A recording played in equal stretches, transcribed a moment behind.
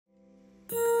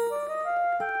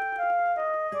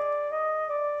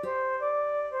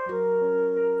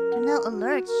no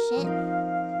alert, shit.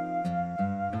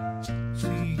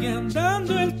 Sigue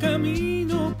andando el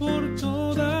camino por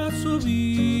toda su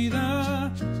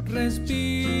vida.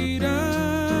 Respira.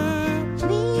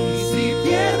 Y si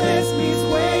pierdes mis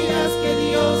huellas, que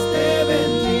Dios te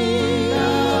bendiga.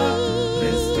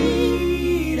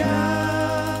 Respira.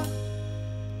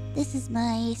 This is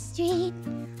my street.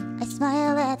 I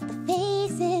smile at the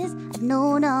faces I've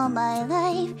known all my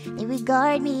life. They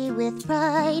regard me with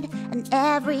pride, and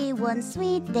everyone's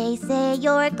sweet. They say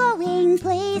you're going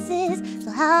places.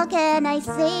 So how can I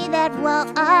say that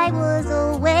while I was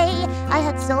away I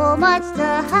had so much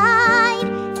to hide?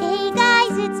 Hey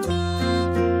guys, it's me,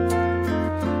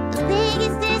 the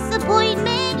biggest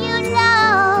disappointment, you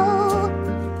know.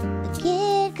 The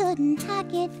kid couldn't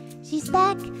hack it. She's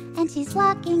back and she's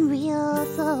walking real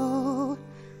slow.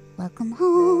 Welcome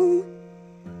home.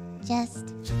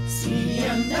 Just sigue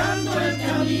andando el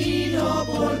camino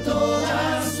por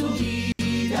toda su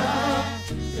vida.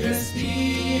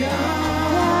 Respira.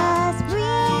 Just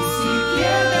breathe. Y si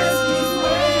pierdes mis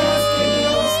huellas, que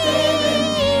Dios te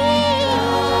bendiga.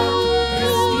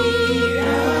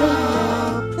 Respira.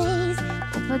 Radio plays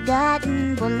the forgotten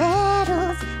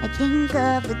boleros. I think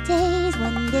of the days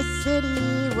when this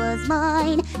city was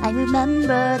mine. I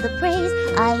remember the praise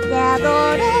I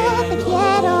gathered up the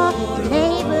ghetto. The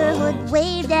neighborhood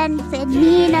waved and said,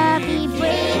 Nina, be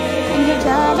brave, and you're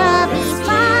gonna be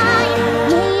fine.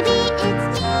 Maybe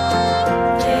it's me,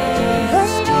 but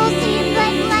it all seems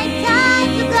like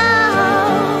lifetimes ago.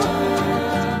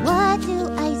 What do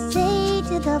I say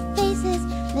to the faces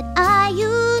that I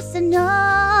used to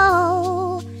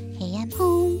know? Hey, I'm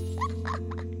home.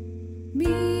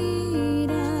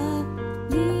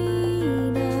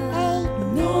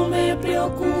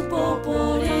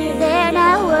 They're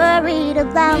not worried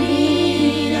about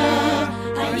me.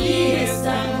 Allí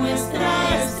está nuestra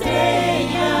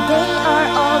estrella. They are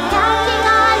all counting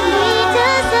on me to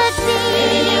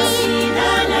succeed.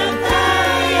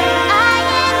 I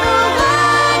am the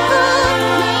one who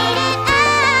made it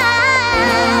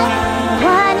out.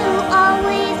 One who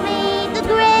always made the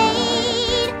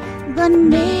grade. But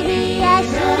maybe I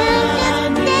should've just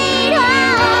stayed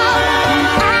home. When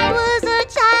I was a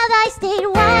child, I stayed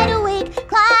wide awake,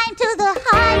 climbed to the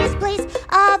highest place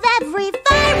of every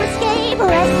fire escape,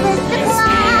 restless to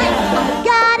climb.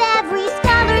 Got every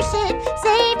scholarship,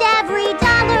 saved every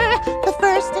dollar, the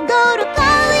first to go to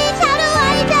college. How do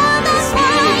I tell the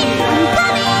story? I'm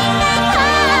coming back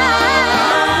home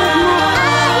with my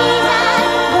eyes on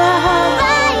the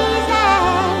horizon.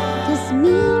 Just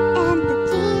me and the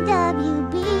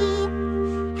TWB,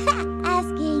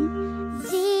 asking,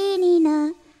 gee, Nina,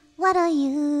 what'll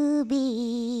you be?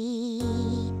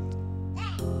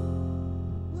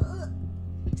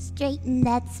 Straighten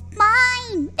that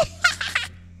spine.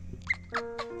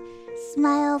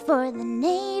 Smile for the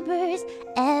neighbors.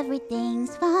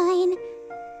 Everything's fine.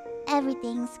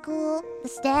 Everything's cool. The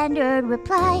standard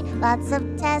reply. Lots of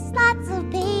tests, lots of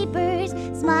papers.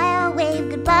 Smile, wave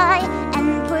goodbye,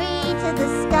 and pray to the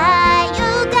sky.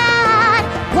 You got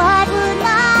what would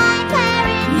my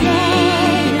parents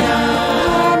say?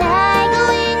 Can I go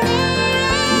in there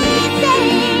and say,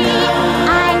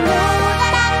 I know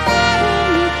that I'm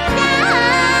letting you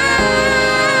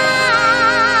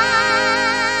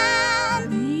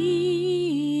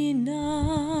down.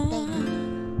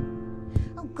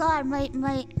 Oh God,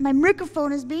 my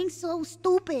microphone is being so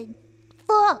stupid.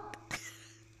 Fuck.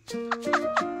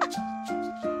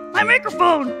 My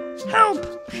microphone! Help!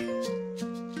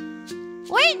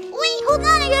 Wait, hold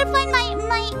on, I gotta find my...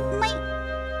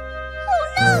 Oh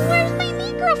no, where's my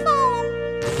microphone?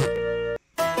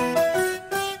 I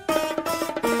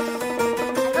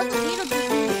love the Beetlejuice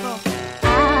musical.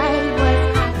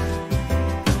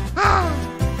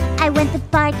 I went to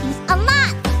parties a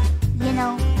lot, you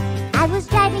know. I was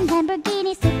driving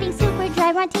Lamborghinis, sipping super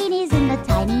dry martinis in the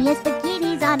tiniest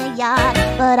bikinis on a yacht.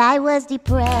 But I was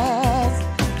depressed.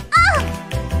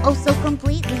 Oh, so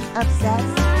completely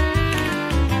obsessed.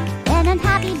 An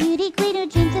unhappy beauty queen who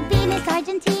dreamed to be Miss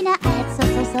Argentina. I had so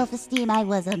self-esteem, I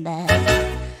was a mess.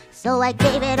 So I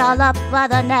gave it all up for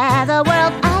the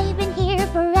netherworld. I've been here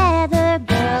forever,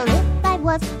 girl. If I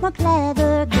was more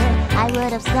clever, girl, I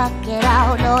would have stuck it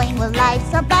out, knowing what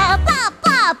life's about.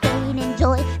 Pain and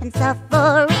joy and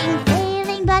suffering,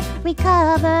 failing but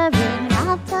recovering.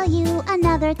 I'll tell you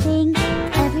another thing.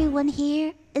 Everyone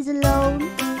here is alone.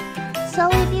 So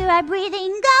if you are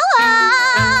breathing, go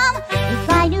on. If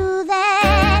I knew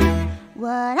then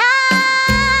what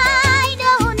I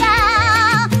know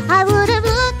now, I would have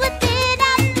looked within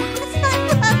and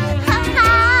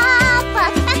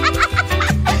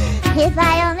if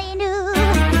I only knew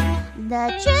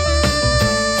the truth.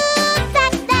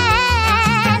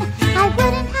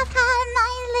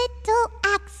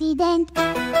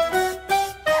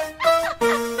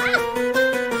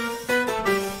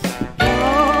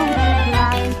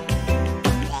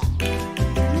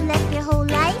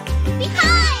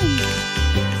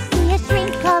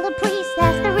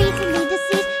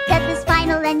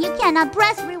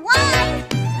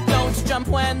 jump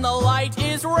when the light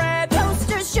is red.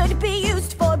 Toasters should be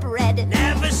used for bread.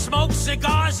 Never smoke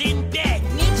cigars in bed.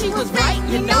 Nietzsche was right,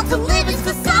 you know, to live is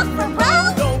to suffer,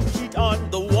 bro. Don't cheat on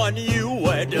the one you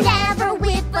wed. Never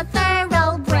with a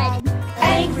thoroughbred.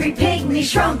 Angry pygmy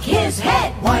shrunk his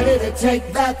head. Why did it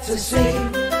take that to see?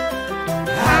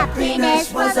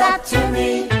 Happiness was up to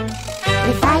me.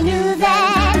 If I knew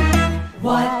then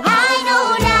What I know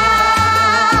now,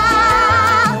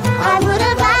 I would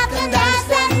have laughed and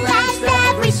danced and lashed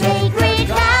every sacred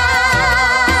vow.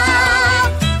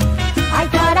 I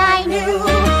thought I knew,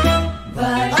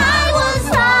 but I was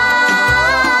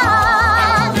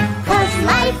wrong. 'Cause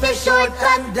life is short,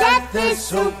 but death is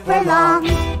super long.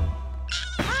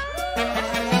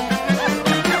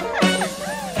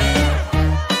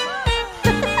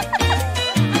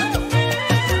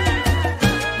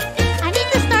 I need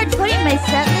to start putting my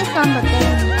set list on the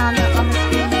thing, on the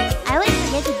screen. I always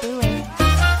forget to do it.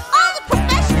 All the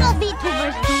professional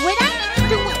VTubers do it. I need to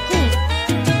do it too.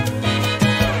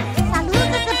 Saludos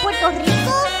desde Puerto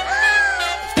Rico.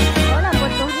 Hola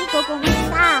Puerto Rico, ¿cómo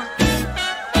está?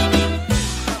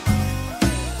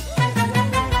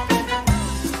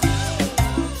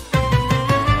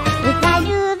 If I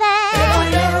knew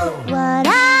then what I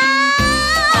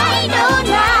know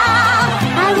now,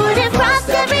 I would have crossed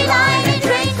every line and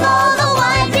drank all the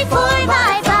wine before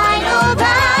my final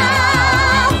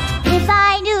bow. If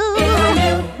I knew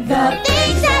the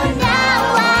things that now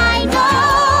I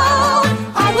know,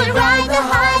 I would ride the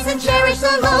highs and cherish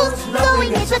the lows,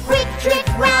 knowing it's a quick trip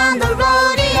round the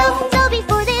rodeo. So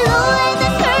before they lower the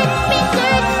curtain, be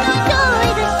certain to enjoy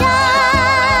the show.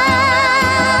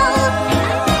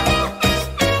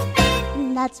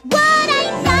 That's what I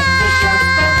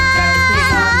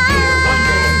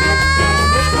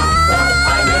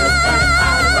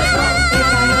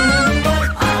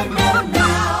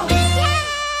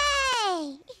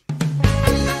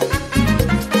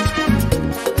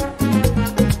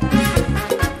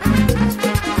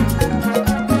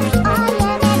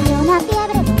Oye, me dio una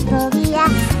fiebre el otro día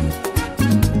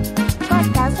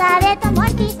por causa de tu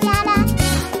amor cristiana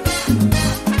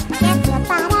que fui a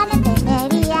parar en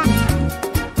enfermería.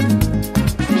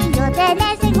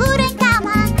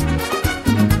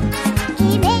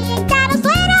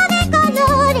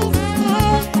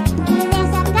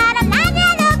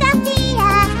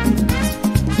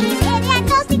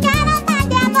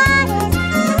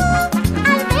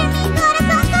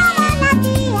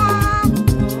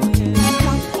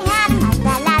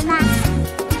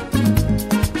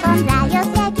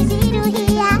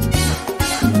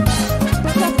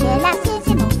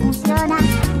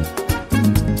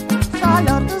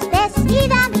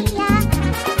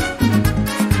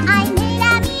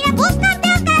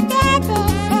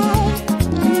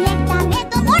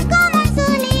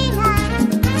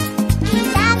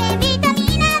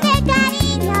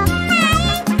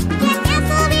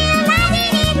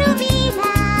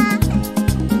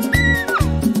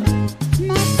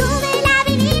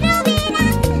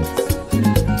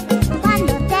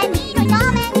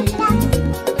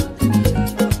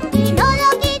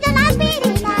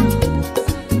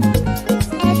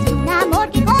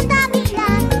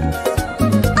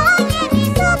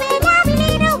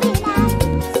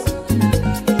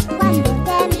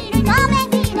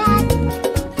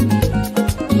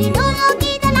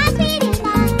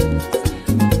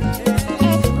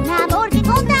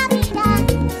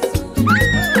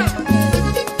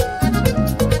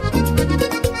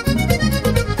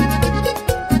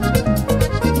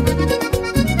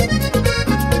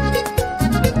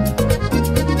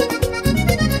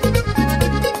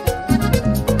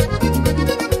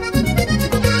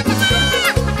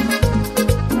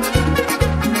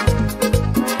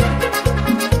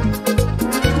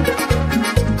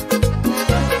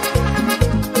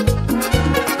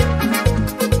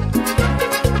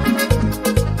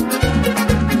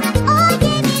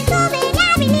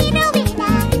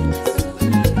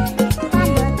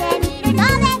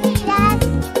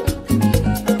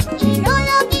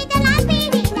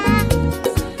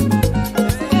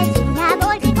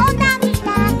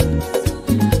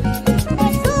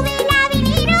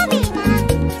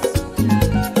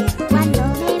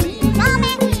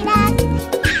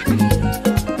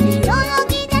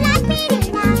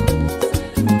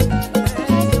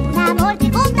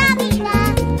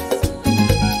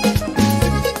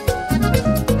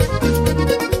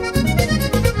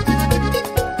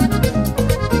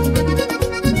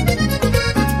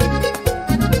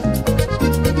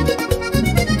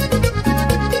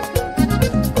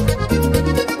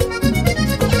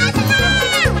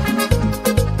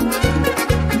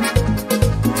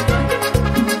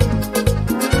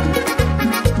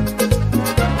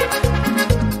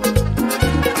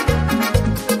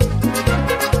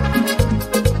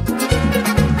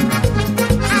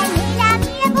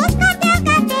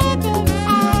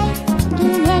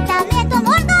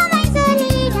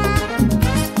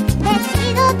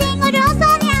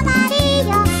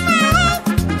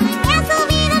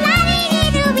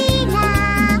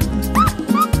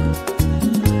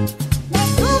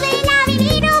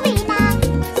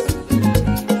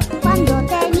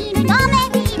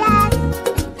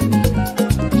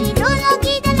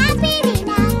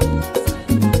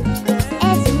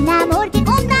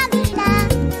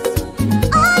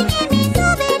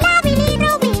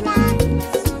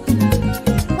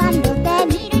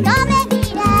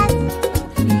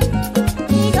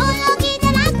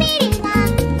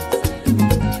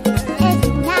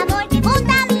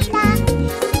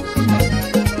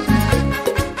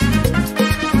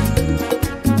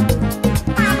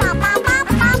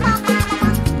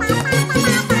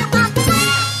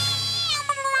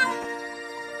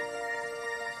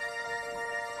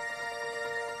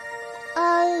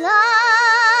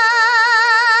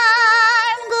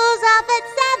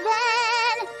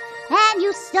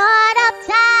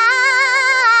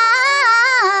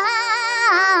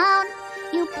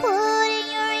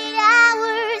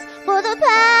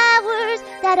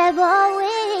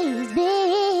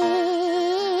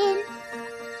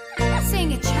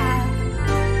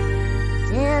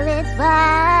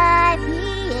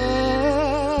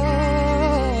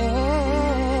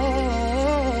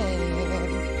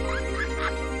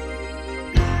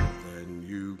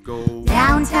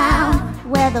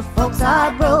 where the folks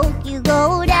are broke. You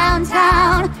go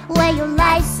downtown, where your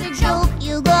life's a joke.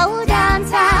 You go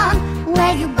downtown,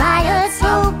 where you buy a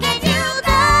smoke. And you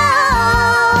go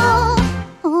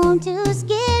home to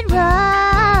Skid Row.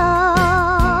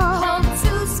 Home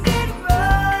to Skid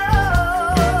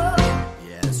Row.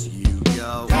 Yes, you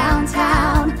go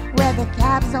Downtown, where the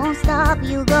cabs don't stop.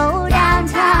 You go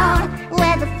downtown,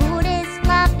 where the food is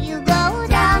flop. You go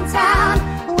downtown,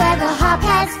 where the hop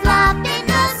hats flop in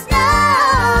the snow.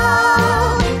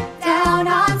 Down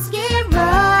on Skid Row.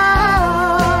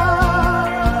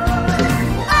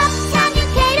 Uptown, you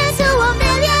cater to a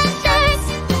million shirts.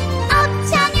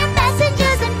 Uptown, your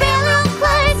passengers and railroad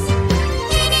clerks.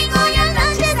 Eating all your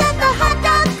lunches at the hot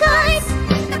dog carts.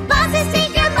 The bosses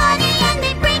take your money and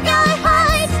they break your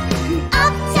hearts.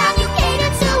 Uptown, you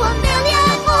cater to a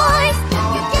million whores.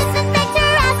 You disinfect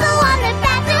your asshole on the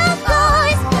bathroom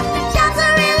floors. The jobs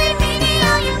are really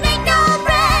menial, you make no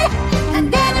bread. And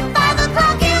then at 5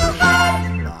 o'clock you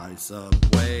head by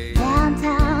subway.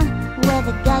 downtown, where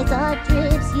the guys are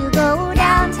trips. You go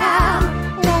downtown,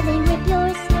 where they rip your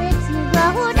slips. You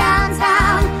go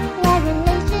downtown, where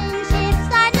relationships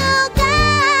are no go.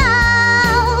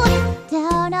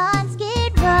 Down on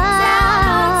Skid Row.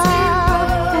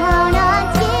 Down on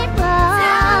Skid Row.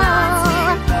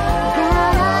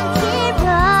 Down on Skid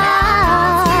Row.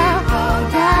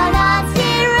 Down on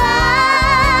Skid Row.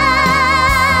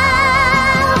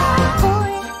 Poor.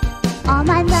 All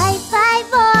my life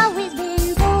I've always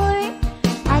been poor.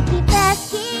 I keep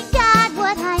asking God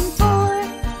what I'm for,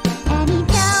 and He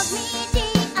tells me,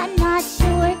 gee, I'm not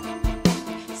sure.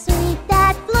 Sweep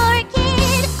that floor,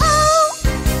 kid. Oh,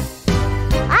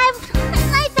 I've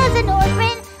life as an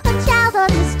orphan, a child on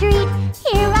the street.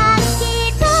 Here on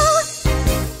Skid Row.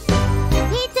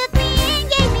 He took me in,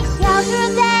 gave me shelter, a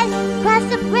bed, crust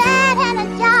of bread, and a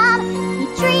job. He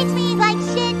treats me like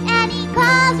shit, and he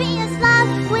calls me a slob,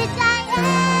 which I am.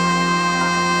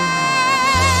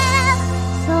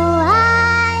 So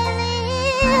I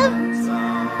live.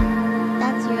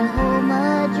 That's your home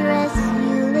address.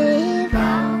 You live.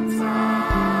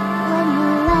 When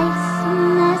your life's a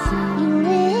mess, you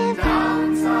live.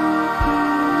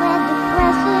 When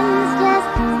depression's just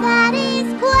status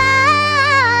quo.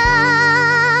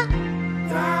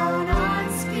 Down on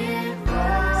Skid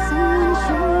Row. Someone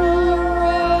show me a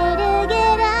way to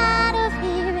get out of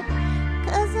here.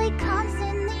 'Cause I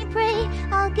constantly pray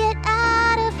I'll get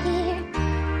out of here.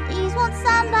 Please won't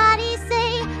somebody say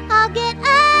I'll get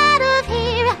out of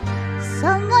here.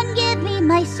 Someone give me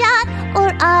my shot or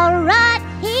I'll rot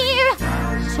here.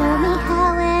 Show me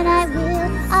how and I will.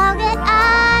 I'll get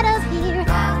out of here.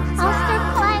 I'll start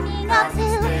climbing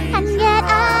uphill and get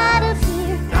out of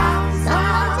here.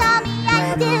 Someone tell me I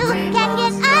still can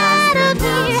get out of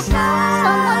here.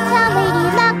 Someone tell Lady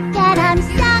Luck that I'm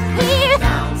stuck here.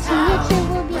 See, it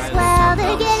will be swell to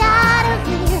get out of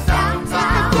here.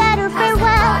 Just a dead or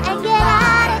farewell and get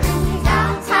out of here.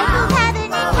 I do heaven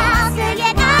and hell to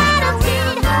get out of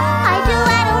Skid. I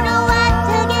don't know what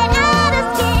to get out of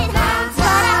Skid.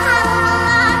 But I have a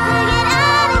lot to get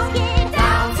out of Skid.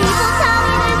 People tell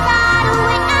me there's not a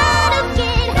way out of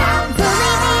Skid.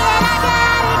 Believe me, and I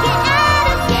gotta get out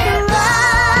of Skid Row.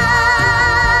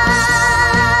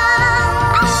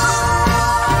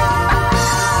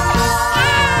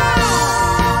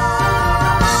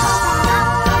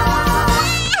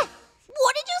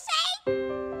 What did you say?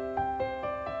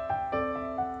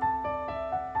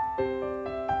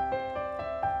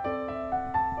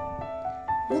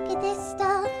 Look at this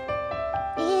stuff,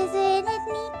 isn't it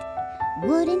neat?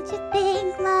 Wouldn't you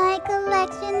think my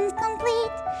collection's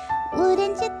complete?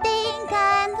 Wouldn't you think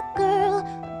I'm the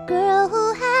girl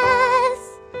who has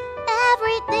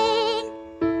everything?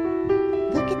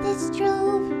 Look at this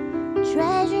trove,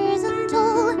 treasures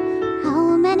untold. How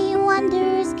many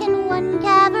wonders can one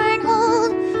cavern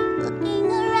hold?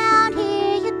 Looking around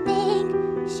here, you think,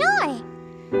 sure,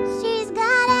 she's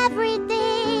got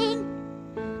everything.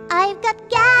 I've got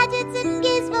gadgets and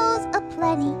gizmos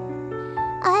aplenty.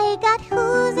 I got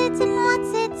who's its and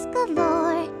what's its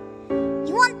galore.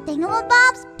 You want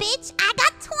thingamabobs, bitch? I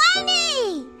got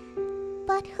 20!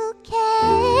 But who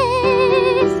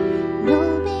cares? No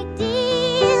big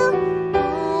deal.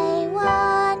 I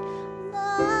want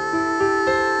more.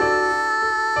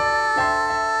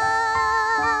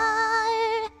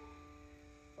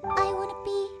 I wanna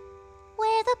be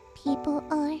where the people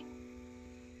are.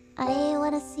 I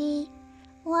wanna see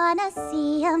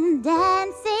 'em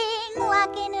dancing,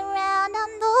 walking around on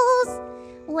those,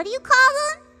 what do you call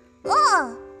them? Oh,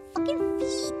 fucking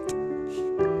feet.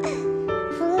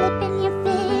 Flipping your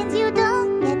fins, you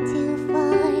don't get too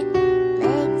far.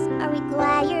 Legs are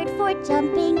required for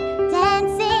jumping,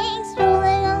 dancing.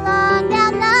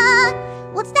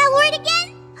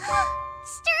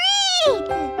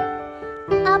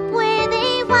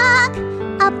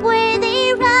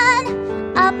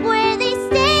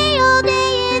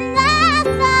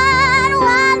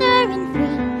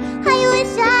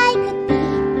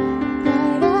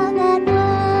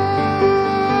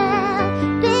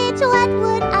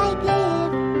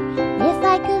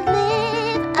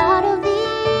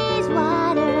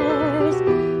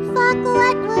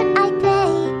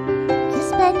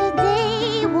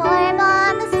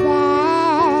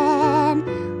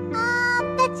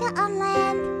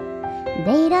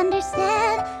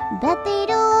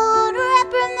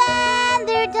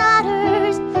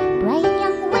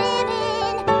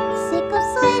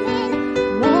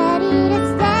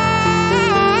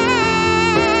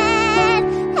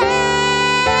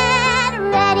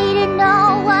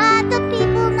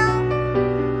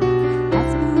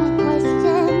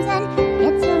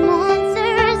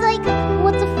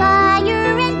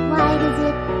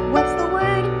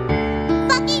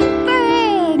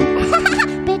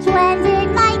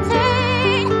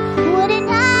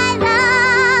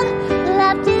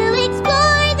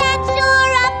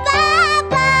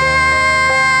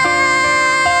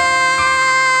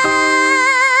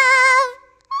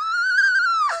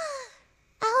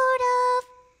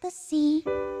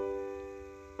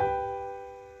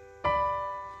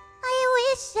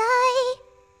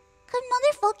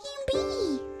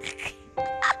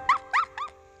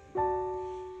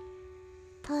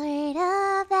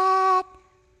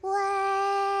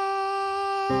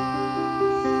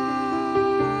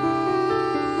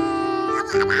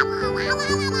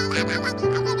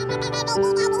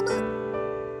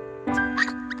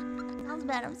 Sounds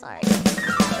bad, I'm sorry.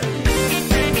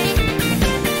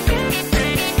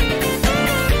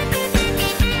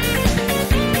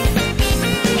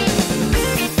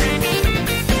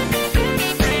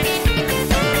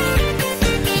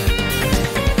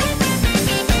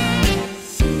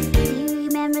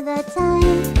 The time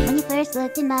when you first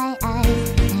looked in my eyes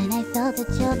and I felt a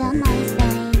chill down my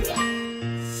spine.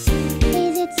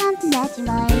 Is it something that you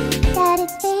mind? That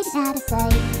it's fading out of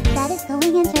sight? That it's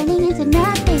going and turning into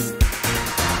nothing?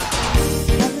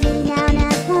 Every now and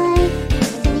again,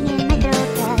 sitting in my throat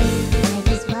tight. I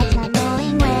just watch not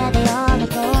knowing where they all are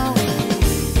going.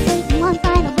 Taking one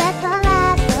final breath, the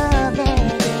last of their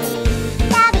days.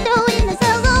 Now they're throwing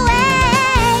themselves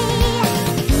away.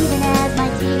 Even as my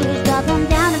tears drop them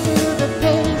down.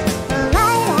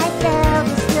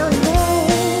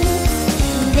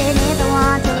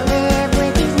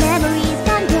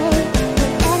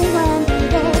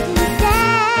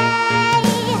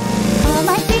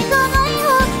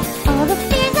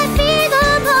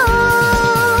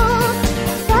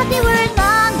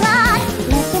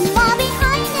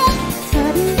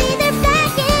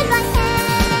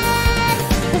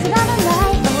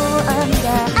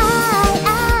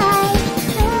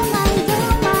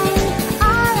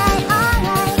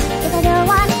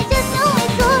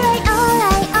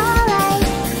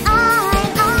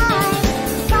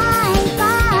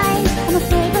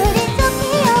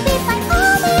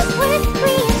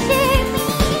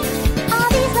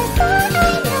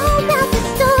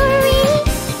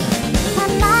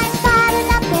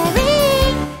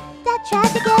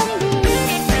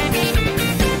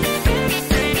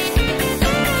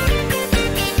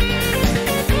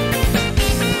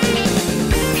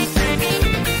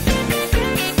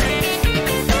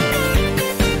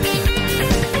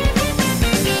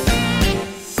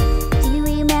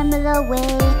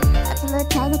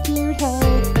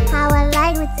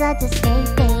 Such a straight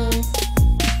face.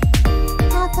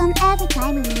 How come every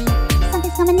time we meet,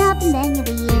 something's coming up and then you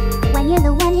leave? When you're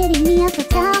the one hitting me up, so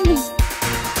tell me.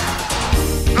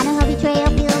 I know how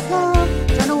betrayal feels low.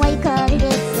 Don't know why you cut it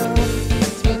so.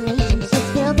 This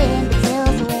relationship's filled in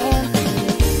details away.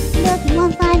 Looking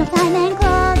one final time and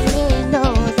closing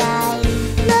those eyes.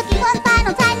 Looking one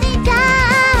final time they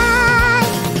die.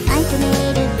 I'm so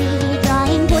made to be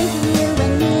drawing points from you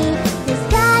and me. This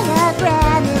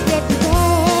diagram is written.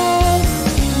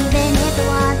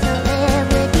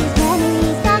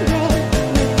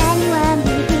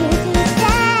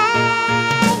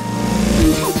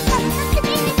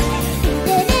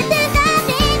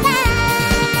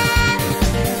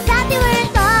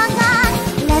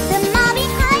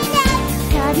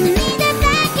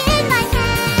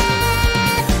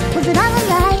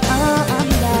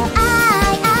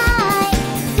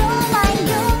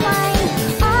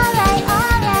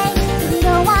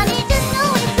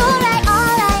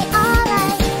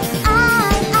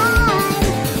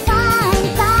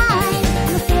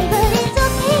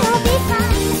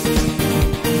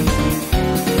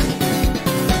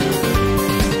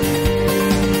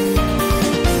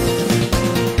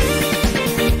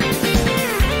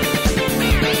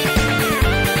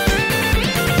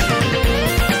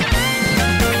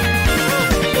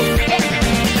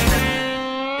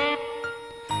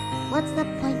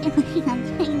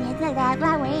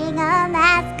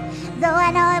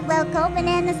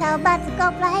 But to go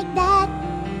like that,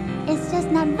 it's just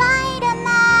not right. I'm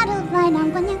out of line.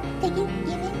 I'm gonna take it,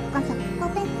 give it, on some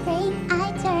open frame.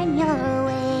 I turn your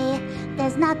way.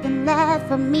 There's nothing left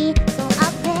for me, so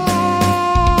I'll pray.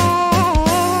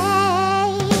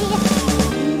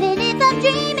 Even if I'm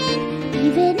dreaming,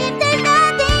 even if there's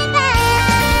nothing there,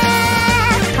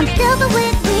 I'm still filled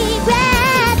with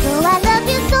regret. Though I love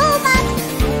you so much,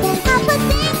 I can't help but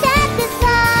think that this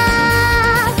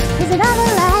love is it all a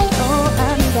lie?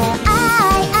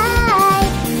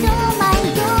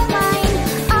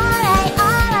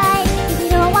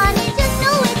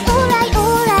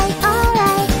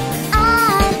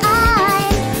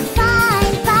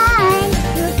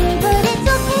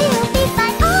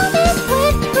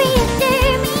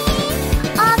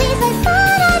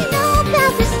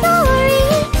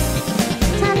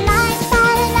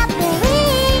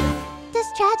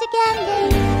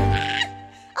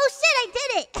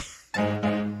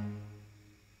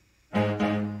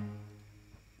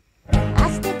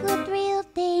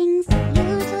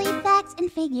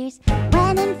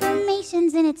 When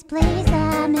information's in its place,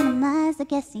 I minimize the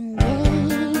guessing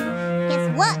game.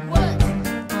 Guess what?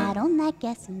 I don't like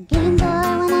guessing games,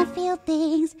 or when I feel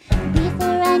things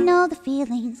before I know the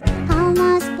feelings. How am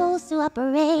I supposed to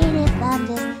operate if I'm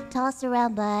just tossed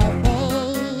around by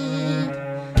fate?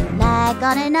 Like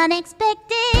on an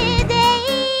unexpected day,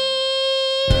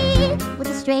 with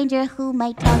a stranger who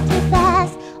might talk too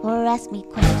fast or ask me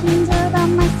questions about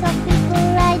myself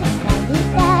before I decided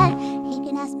that he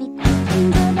can ask me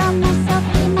questions about myself.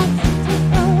 He might say too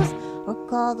close or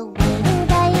call the waiter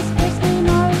by his first name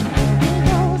or eat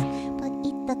burritos, but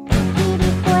eat the cookie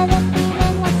before the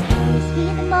feeling. What scares me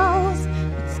the most,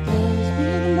 what scares me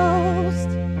the most,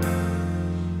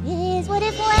 is what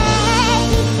if when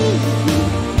he sees me,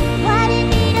 what if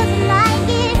he doesn't like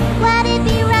it, what if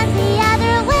he runs the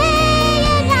other way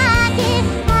and I can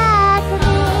hide from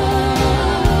it?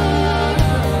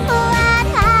 What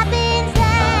happens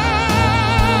then?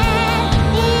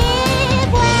 If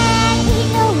when he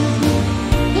knows me,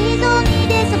 he's only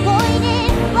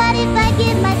disappointed. What if I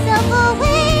give myself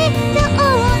away to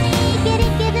only get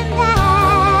it given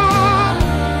back?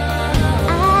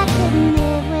 I couldn't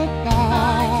live with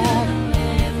that.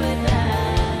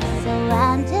 So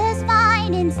I'm just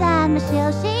fine inside my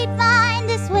shell shade fine.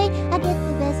 This way I get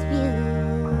the best view,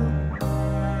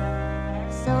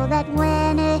 so that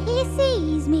when he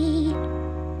sees me,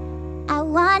 I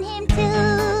want him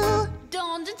to.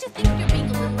 Don't you think you're being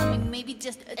a little, I mean, maybe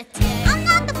just a tad? I'm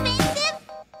not offensive,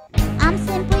 I'm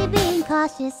simply being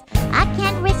cautious. I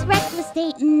can't risk reckless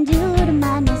dating due to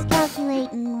my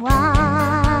miscalculating.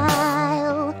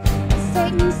 While a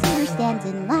certain suitor stands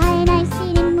in line I've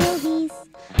seen in movies,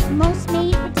 most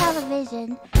made for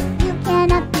television, you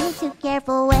cannot be too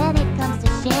careful when it comes to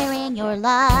sharing your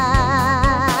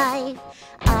life.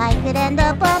 I could end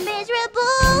up a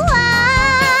miserable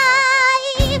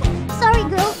wife. Sorry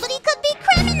girls, but he could be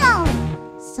criminal.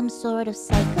 Some sort of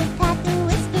psychopath who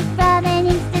escaped from an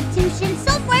institution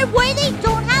somewhere where they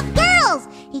don't have girls.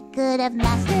 He could have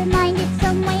masterminded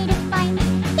some way to find me.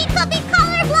 He could be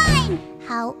colorblind.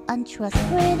 How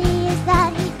untrustworthy is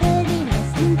that? He could be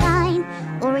less than kind,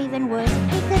 or even worse,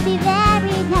 he could be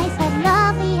very nice, have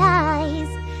lovely eyes,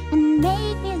 and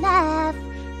make me laugh,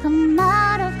 come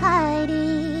out of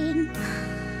hiding.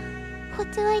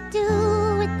 What do I do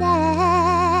with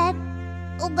that?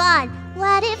 Oh God,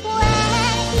 what if when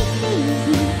he sees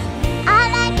me, I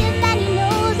like him and he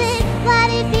knows it? What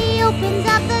if he opens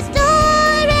up the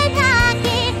store and I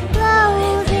can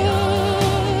close it?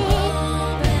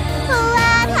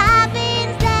 What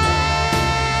happens then?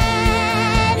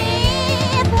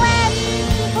 If when he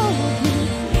holds me,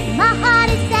 my heart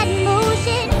is set in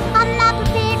motion, I'm not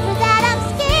prepared for that, I'm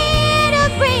scared of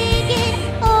breaking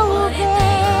open,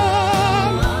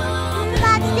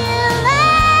 but still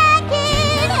I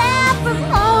can't help from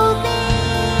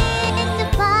hoping to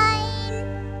find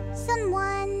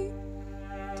someone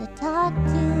to talk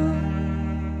to.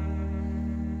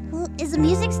 Is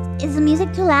the music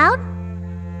too loud?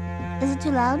 Is it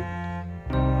too loud?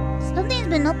 Something's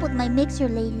been up with my mixer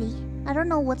lately. I don't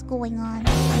know what's going on.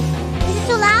 Is it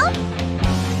too loud?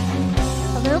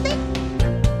 A little bit?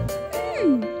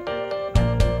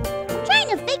 I'm trying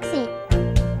to fix it.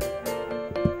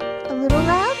 A little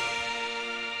loud?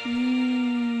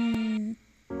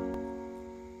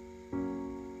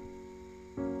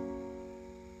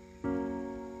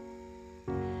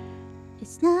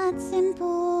 It's not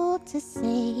simple to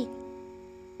say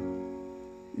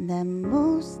that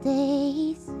most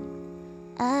days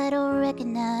I don't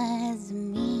recognize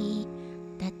me,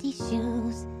 that these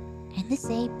shoes and this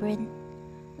apron,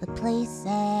 the place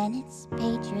and its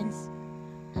patrons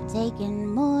have taken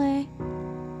more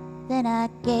than I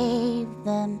gave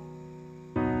them.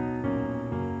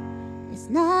 It's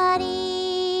not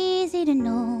easy to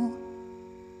know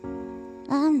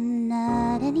I'm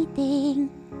not anything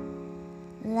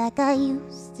like I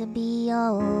used to be,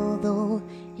 although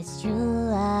it's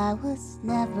true I was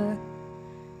never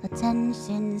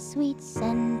attention sweet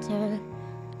center.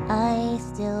 I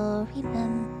still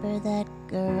remember that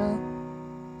girl.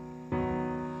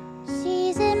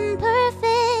 She's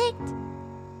imperfect,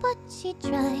 but she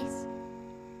tries.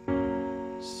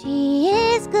 She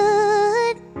is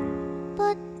good,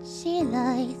 but she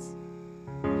lies.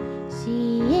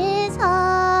 She is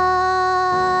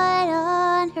hard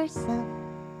on herself.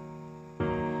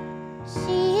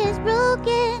 She is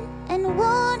broken and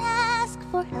won't ask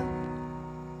for help.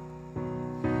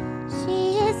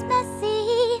 She is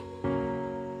messy,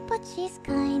 but she's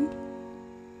kind.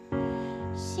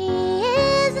 She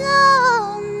is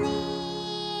lonely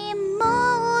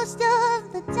most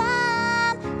of the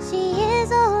time. She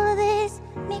is all this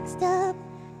mixed up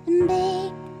and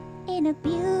baked in a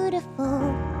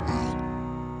beautiful pie.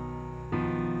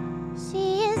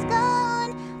 She is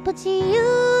gone, but she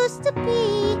used to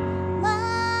be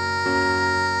mine.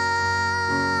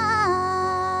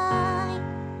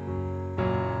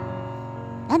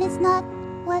 And it's not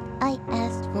what I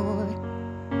asked for.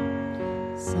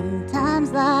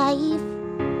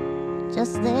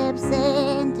 just slips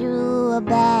in through a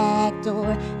back door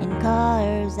and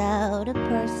carves out a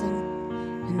person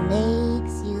and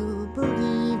makes you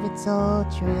believe it's all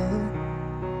true.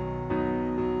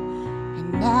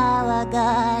 And now I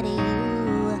got you.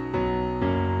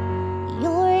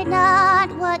 You're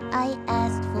not what I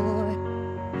asked for.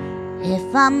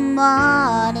 If I'm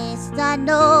honest, I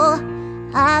know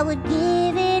I would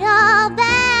give it all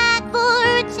back for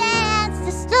a chance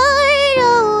to start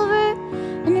over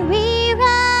and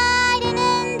rewrite an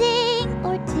ending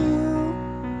or two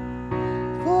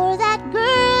for that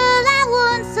girl I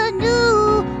once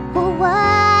knew who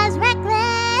was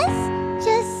reckless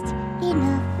just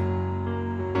enough,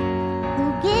 who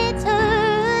gets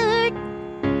hurt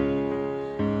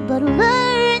but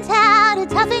learns how to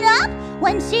toughen up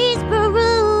when she's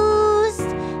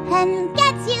bruised and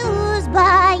gets used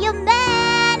by a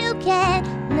man who can't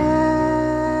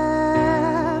love.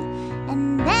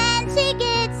 And then she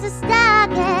gets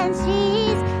stuck and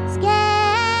she's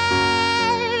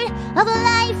scared of a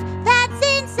life that's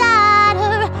inside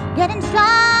her, getting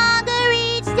stronger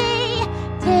each day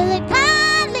till it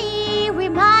kindly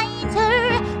reminds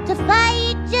her to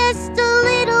fight just a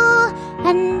little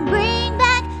and bring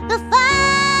back the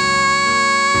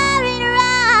fire in her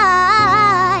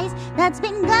eyes that's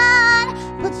been gone,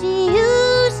 but she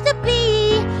used to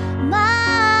be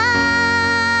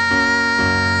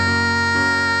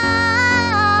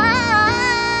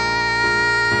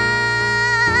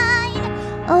mine.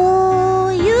 Oh,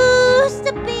 used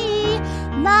to be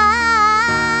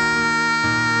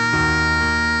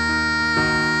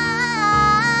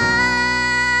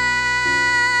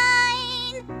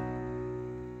mine.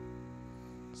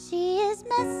 She is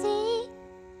messy,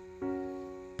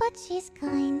 but she's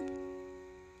kind.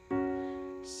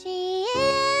 She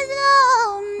is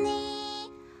lonely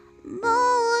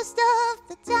most of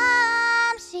the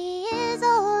time. She is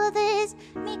all this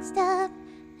mixed up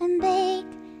and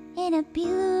baked in a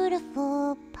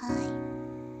beautiful pie.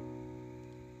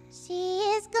 She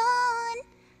is gone,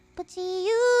 but she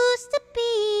used to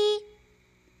be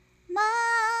mine.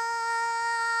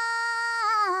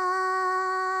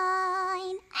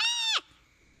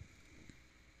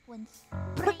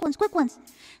 Quick ones.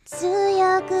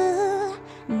 強く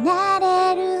な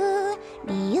れる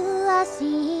理由を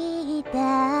知った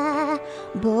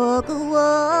僕を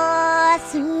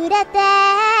忘れて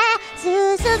進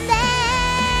め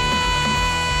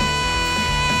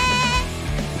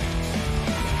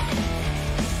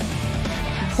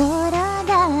空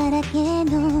だらけ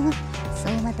の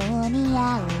走馬灯に合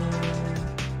う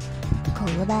こ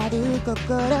ばる心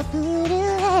震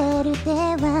える手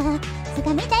は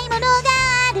掴みたいものが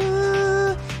ある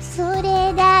そ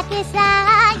れだけさ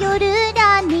夜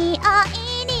の匂い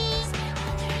に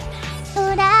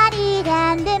空に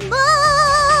らんでも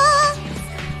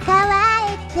乾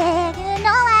いてるの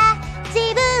は自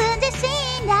分自身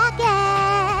だけ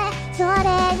それ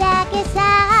だけさ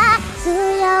強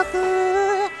く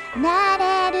な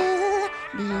れる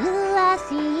理由を知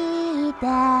った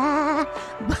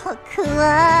僕を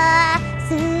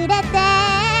連れて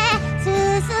進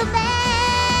め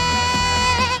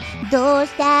どう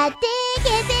したって消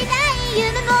せない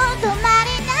夢も止まれ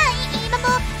ない今も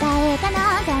誰かの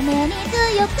ために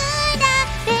強くな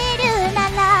ってるな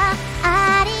らあ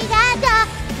りがと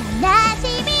う悲し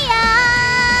みよ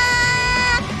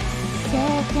世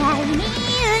界に打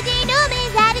ちのめ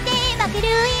されて負ける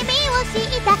意味を知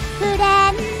ったフレン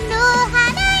の花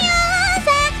よ咲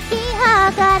き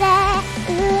誇れ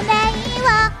運命を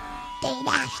照ら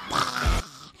して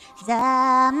残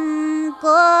酷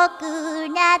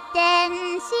な天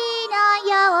使の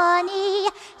ように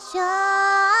少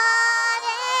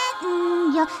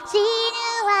年よ死ぬ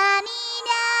輪に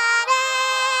なれ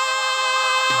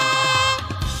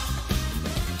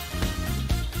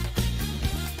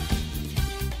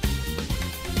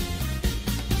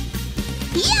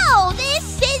Yo, this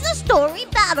is a story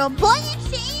about a boy and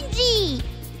Shinji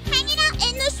hanging out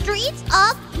in the streets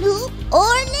of New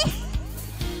Orleans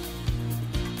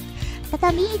た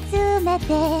だ見つめて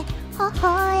微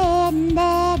笑んで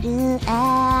る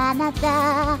あな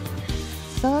た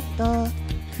そっと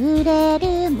触れ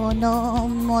るもの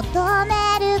求め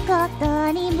るこ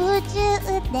とに夢中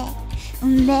で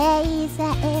運命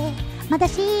さえまだ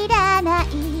知らない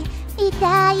痛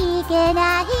いけ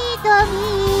ない瞳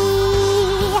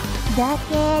だ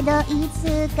けどいつ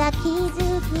か気づ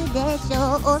くでしょ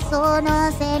うそ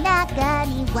の背中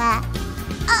には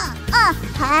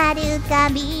遥か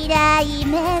未来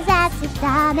目指す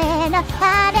ための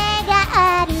羽が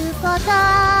あること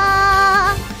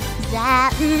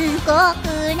残酷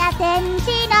な天使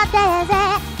の手で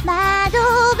窓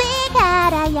辺か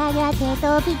らやがて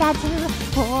飛び立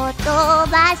つほと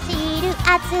ばしる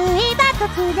熱いバト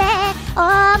ツで思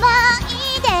い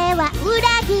出は裏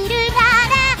切るな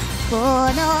らこ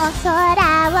の空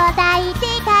を抱いて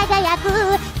輝く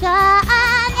少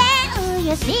年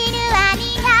よ死ぬはに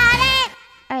なれ。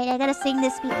 Alright, I gotta sing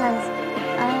this because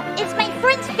it's my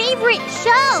friend's favorite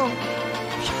show.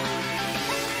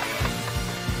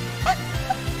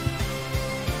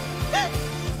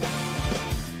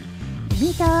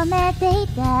 認めてい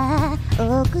た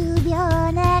臆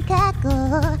病な過去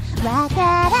わか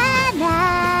らな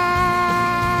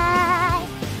い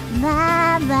ま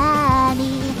まに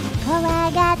怖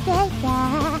がっていた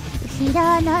後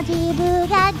ろの自分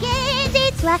が現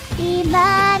実は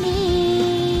今に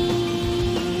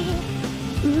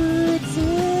映す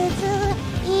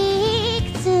い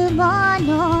くつも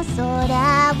の空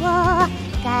を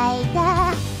描いた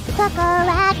ここ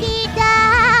はきっと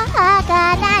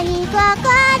儚い心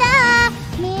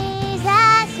目指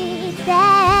して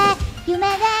夢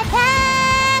で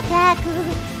高く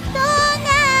どんな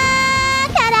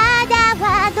体は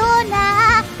どんな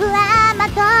不安ま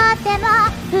とっても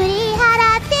振り払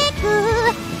ってく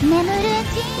眠る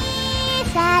小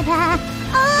さな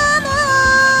想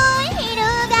い広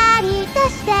がりと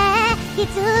していつ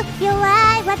弱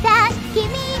い私君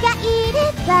がいれ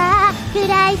ば暗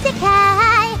い世界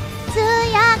強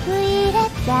く入れ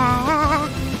た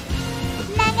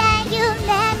長い夢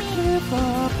見る心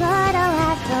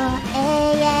はそう永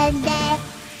遠で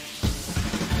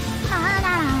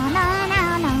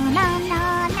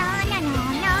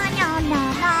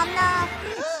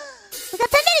We got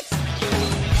 10 minutes!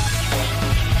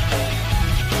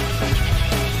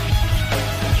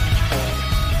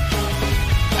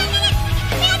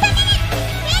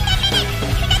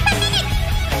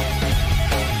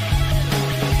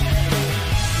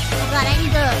 God, I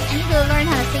need to learn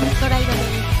how to sing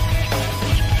Bareilles.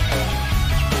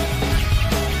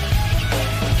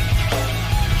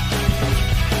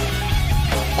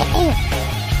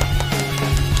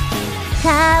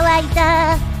 乾い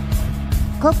た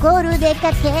心で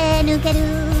駆け抜ける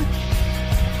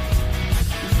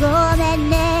ごめん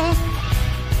ね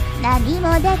何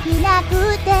もできなく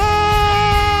て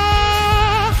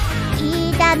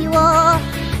痛みを分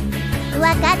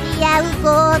かち合う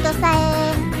ことさ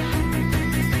え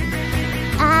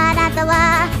あなたは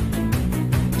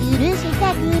許して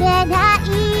くれない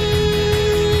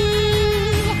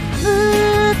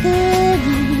僕に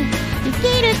生き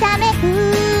るため踏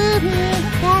み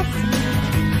出す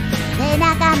背中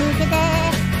向けて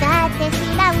去ってし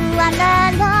まうあ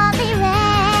の未来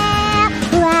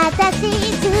私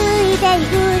ついてい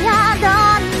くよどん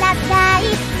な大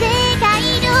世界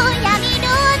の闇の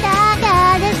中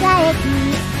でさえき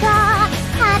っと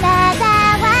あなた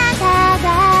は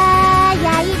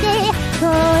輝いて超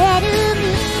える未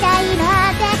来ま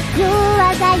で弱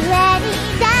さゆえに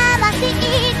魂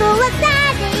壊さ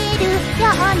れるよ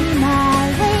うにな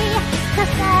る重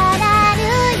なる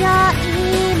よ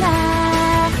今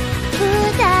二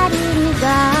人にガ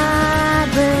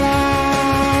ブレ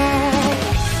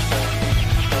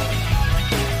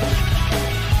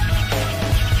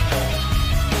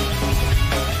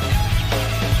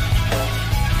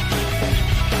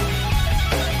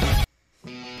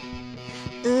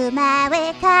生ま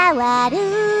れ変わる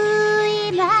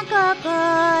今ここ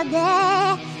で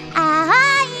あ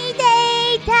いて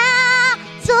いた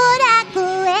空越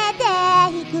えて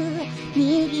いく握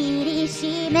り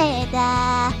しめ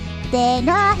た手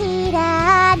のひ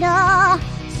らの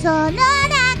その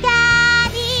中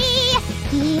に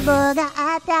希望が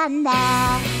あったんだ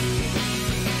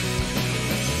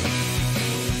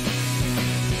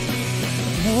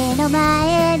目の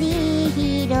前に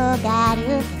広が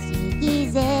る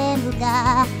全部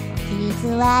が実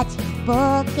はちっぽ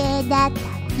けだった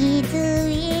気づ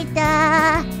い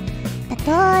た例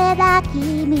えば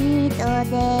君と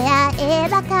出会え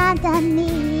ば簡単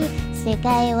に世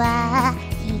界は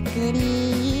ひっく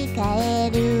り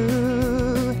返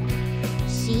る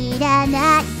知ら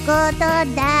ないこと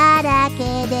だら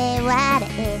けで笑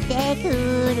えてく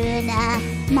るな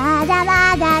まだ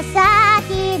まだ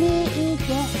先に行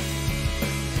け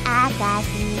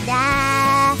証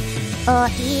だ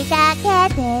追いかけ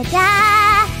てた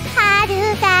遥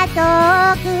か遠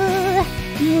く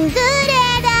譲れ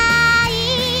ない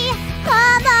想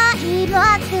いも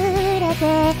連れて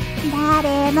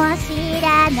誰も知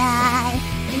らない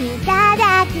頂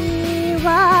を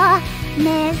目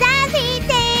指し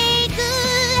ていく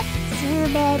全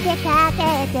てかけ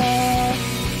て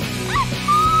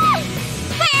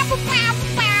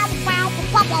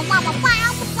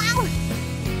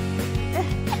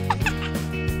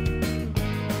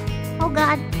Oh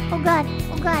God. oh god,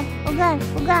 oh god, oh god,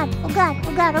 oh god, oh god,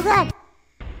 oh god, oh god.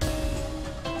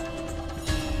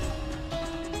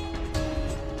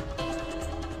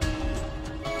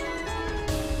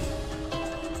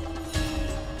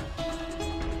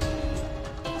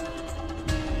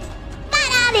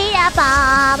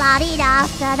 Ba-da-dee-da-ba-ba-dee-da,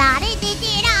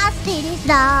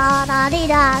 da-da-dee-dee-da-dee-dee-da,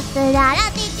 da-da-dee-da,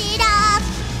 da-da-dee-dee-da,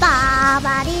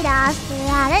 ba-ba-dee-da,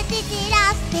 da-da-dee-dee-da,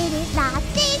 dee-dee-da,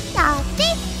 dee-da,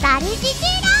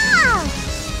 dee-da-dee-dee-da.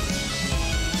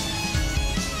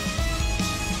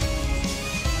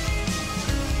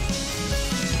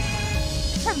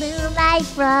 Blue light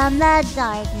from the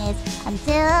darkness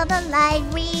until the light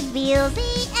reveals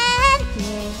the end.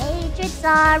 Fear, hatred,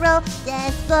 sorrow,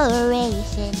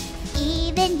 desperation.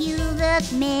 Even you look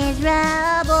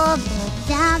miserable. Look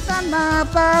down from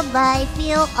above, I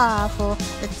feel awful.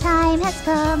 The time has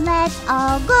come, let's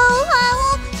all go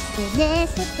home.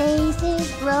 Goodness, the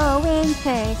faces, growing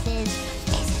curses.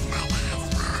 This is my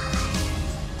last one.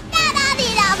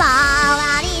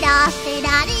 Da-da-dee-da-ba-ba-dee-da,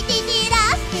 da-da-dee-dee-da,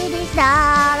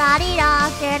 da-da-dee-da,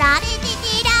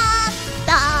 da-da-dee-dee-da,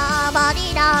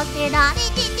 da-ba-dee-da,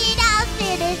 da-da-dee-dee-da,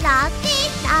 da-da-dee-da,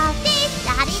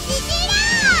 da-da-dee-dee-da,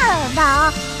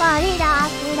 da-ba-dee-da,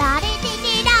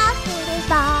 da-da-dee-dee-da,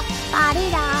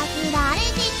 ba-ba-dee-da,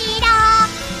 da-da-dee-dee-da,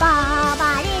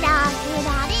 ba-ba-dee-da,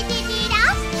 da-da-dee-dee-da,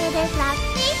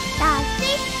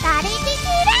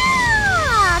 da-da-dee-dee-da.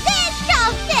 This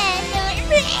just ended.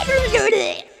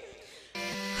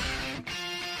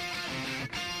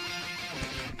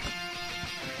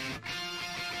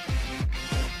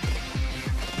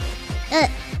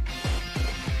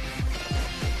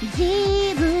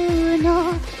自分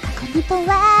の過去に問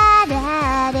われ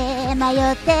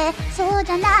迷ってそう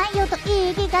じゃないよと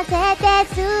言い聞かせて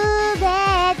全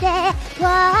てを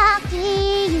自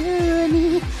由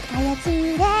に操れ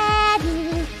る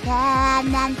か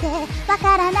なんてわ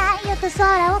からないよと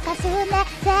空をかすめ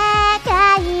世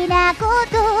界なこ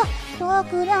と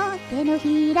僕の手の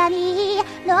ひらに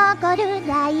残る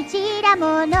大事な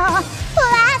もの忘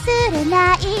れ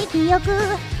ない記憶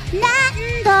何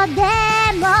度で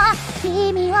も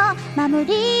君を守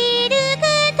り抜く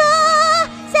と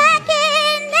叫ん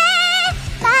で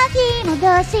巻き戻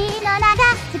しの名が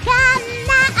つかん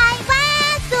ないわ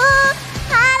そう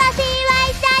話は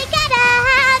したいから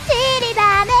散り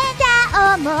ばめた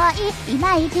想い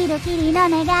今一度きりの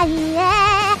願いへ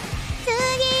次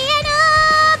への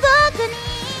僕に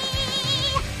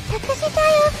託した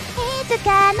よいつ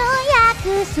かの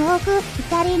約束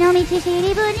光の道し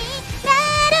りぶに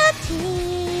誓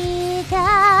い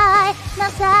の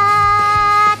先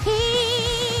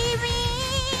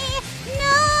の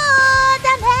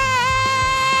ため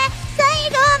最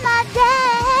後まで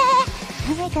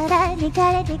上から見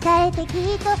かれて帰って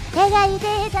きっと描い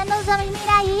てた望み未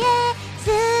来へつ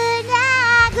な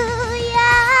ぐよ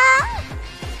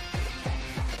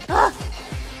あ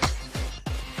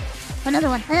Another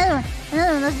one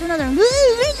let's do another one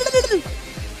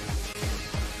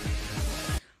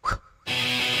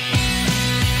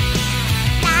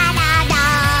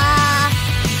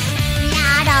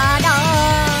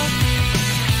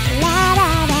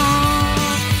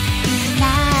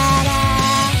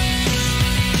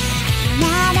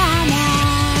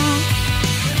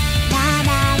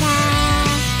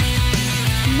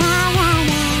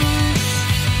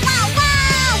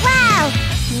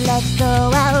Let's go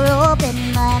out, open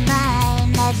my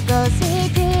mind. Let's go see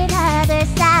the other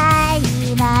side.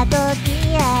 今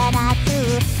時は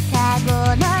夏、カゴ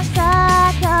の外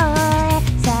へ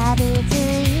錆びつ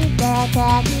いた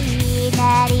鍵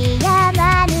鳴りや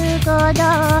まぬこと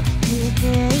気づ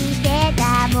いて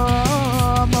た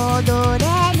もう戻れ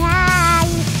ない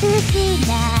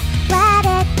失われ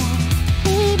た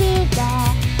日々が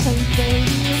平成に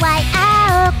は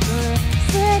青く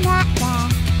砂が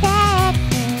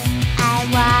I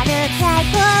wanna try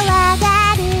怖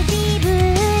がる自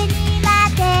分に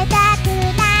待てたく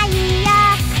ないよ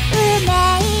運命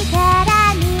から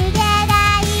逃げ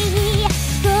ない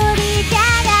それじゃ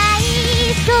ない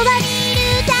そばにいる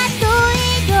たとえ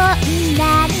どん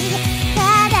なに正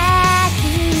しい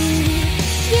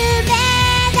夢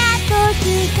だとし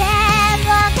ても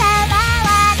構わ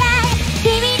ない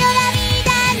君の涙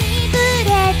に触れ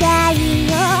たい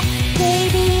よ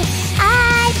Baby I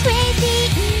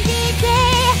appreciate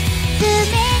冷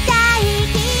たい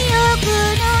記憶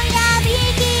の闇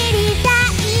切り裂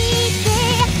いて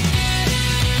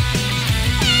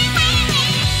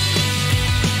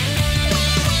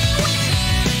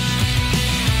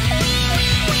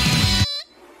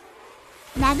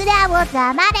名札を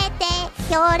掴まれて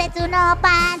強烈の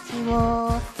パンチ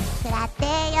を食らってよ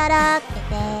ろけ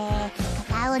て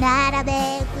肩をを並べ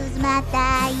渦まっ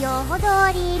た横通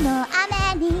りの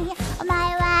雨にお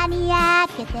前はにや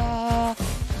けて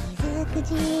傷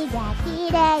口が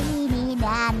きれいに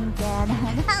なんての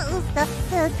嘘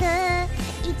つく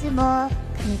いつも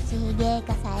口げ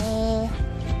かさえ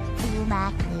う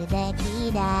まくで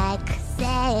きないくせ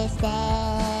して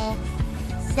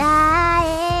さ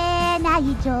えない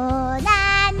冗談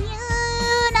言う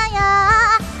のよ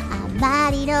あ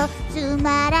まりのつ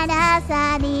まらな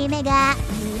さに目が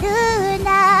いる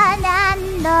な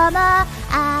何度も青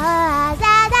あざ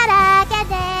だらけ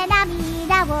で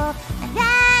涙を流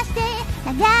して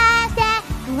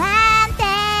不安定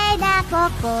な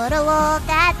心を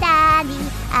肩に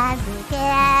預け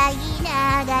合い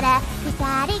ながら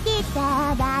腐りきった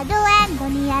バドエンド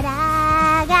にあ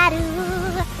らがる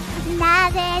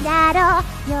なぜだろう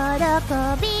喜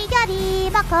びより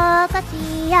も心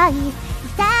地よい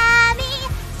痛み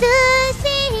ずし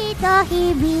と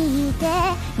響いて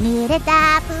濡れ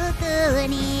た服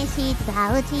に舌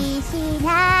打ちし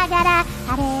ながら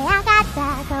晴れ上がっ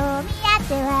た顔見合っ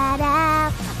て笑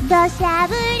う土砂降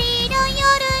りの夜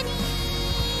に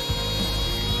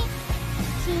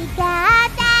誓った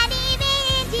リベ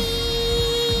ンジ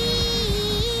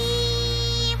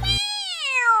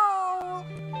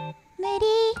無理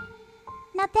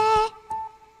の手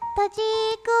閉じ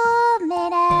込め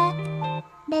ら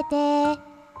れて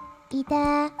いた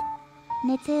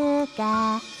熱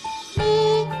が水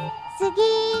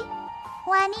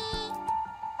際に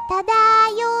漂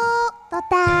っ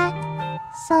た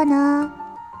その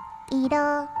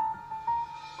色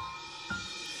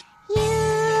行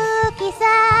き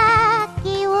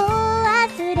先を忘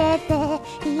れて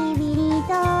日々に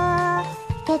溶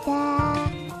けた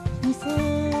無数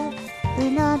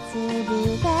の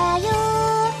粒がよ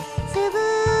粒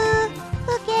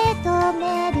受け止め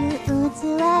る器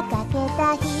かけた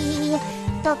日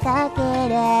とかけ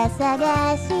ら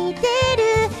探してる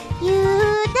夕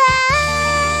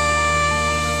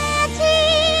立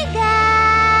が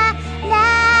名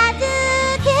付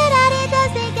けられた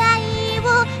世界を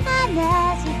話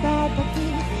した時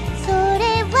それ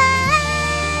は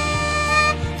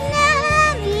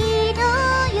波の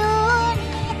ように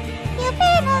指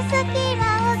の隙間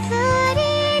をすり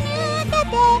抜け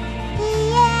て消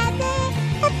えて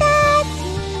形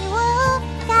を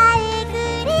かいく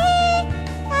り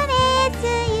試す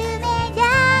夢だ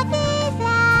けさ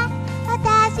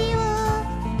私を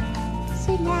し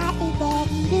ないで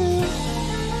いる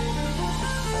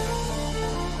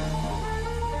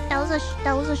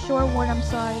That was a short one. I'm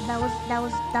sorry. That was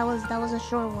a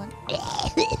short one.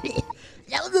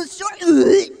 That was a short.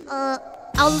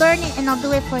 I'll learn it and I'll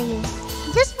do it for you.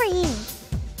 Just for you.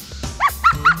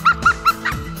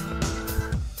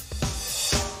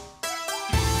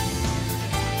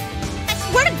 I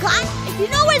swear to God, if you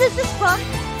know where this is from.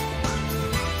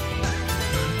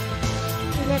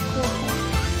 Is it cool?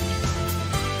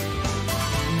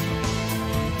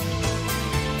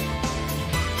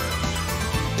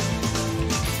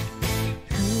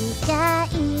深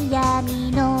い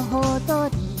闇のほと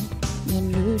り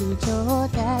眠る蝶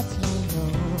たちよ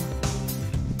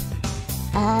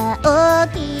青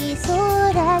き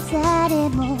空され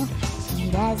も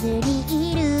知らず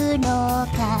にいるの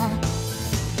か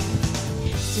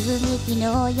積み木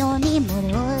のように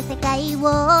物世界を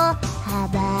羽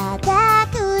ばた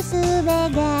く術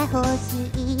が欲し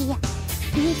い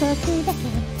一つだけ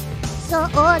そ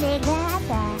れが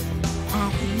愛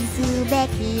すべ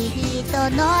き人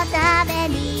のため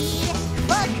に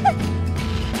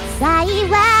幸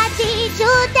は地上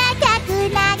高く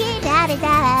投げられた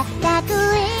楽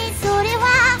園それは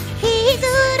日ず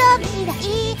の未来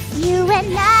言えな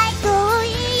い遠い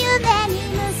夢に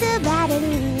結ばれる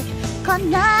こ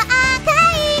の赤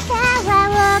い川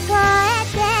を越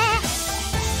えて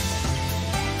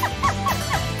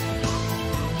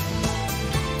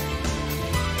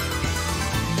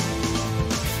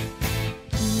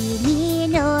君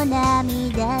の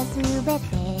涙すべて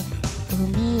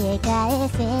海へ返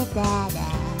せたら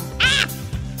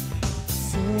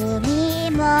罪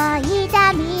も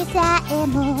痛みさえ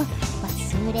も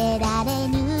忘れられ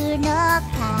ぬのか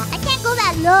I can't go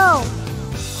that low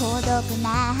孤独な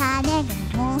羽が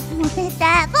燃え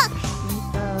た僕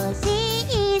愛し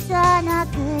いその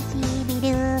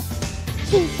唇一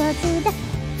つだけ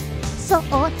そう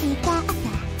誓った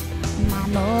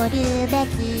守るべ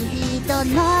き人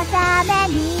のため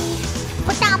に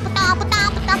ポタンポタンポタ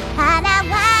ンポタン花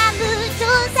は無情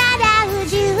さらう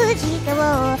十字架を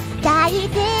抱い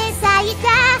て咲いた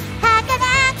儚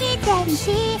き天使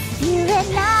ゆえ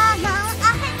の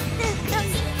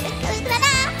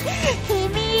君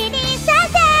に捧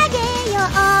げよう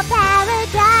パラ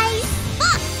ダイス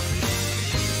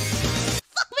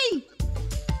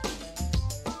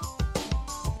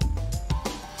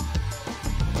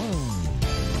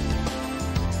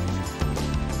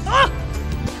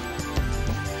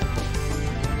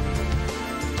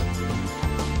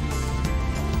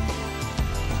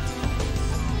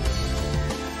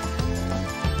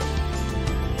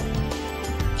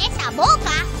la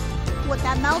boca. What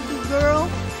that mouth do, girl?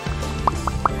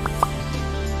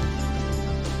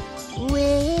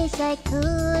 Wish I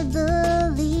could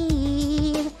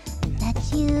believe that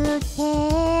you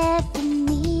care for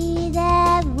me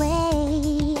that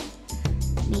way.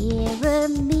 Mirror,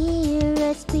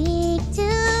 mirror, speak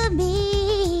to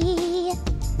me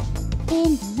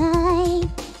in the night.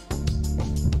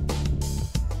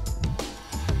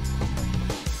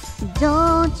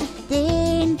 Don't you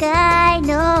think I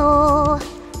know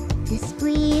this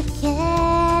grief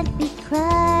can't be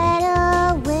cried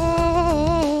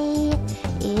away?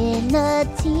 In the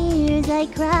tears I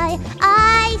cry,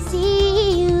 I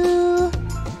see you,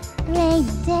 rainy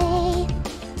day.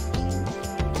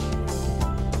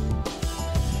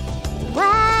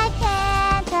 Why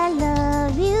can't I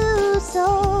love you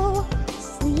so?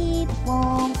 Sleep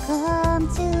won't come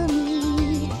to me.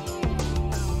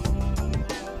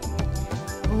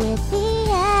 With the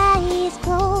eyes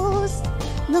closed,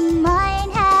 the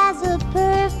mind has a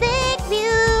perfect view.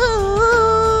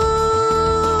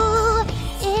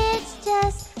 It's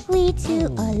just we two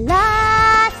are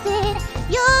lost in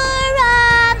your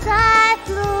arms. I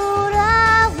float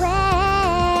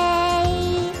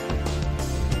away.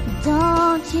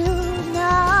 Don't you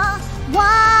know?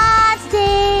 Once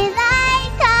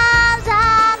daylight comes,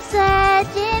 I'm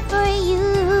searching for you.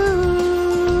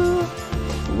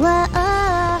 Whoa.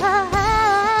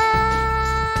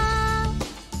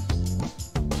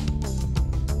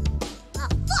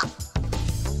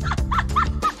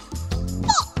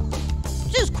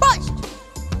 Jesus Christ!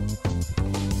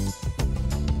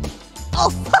 Oh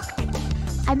fuck!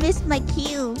 I missed my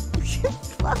cue.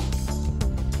 Fuck.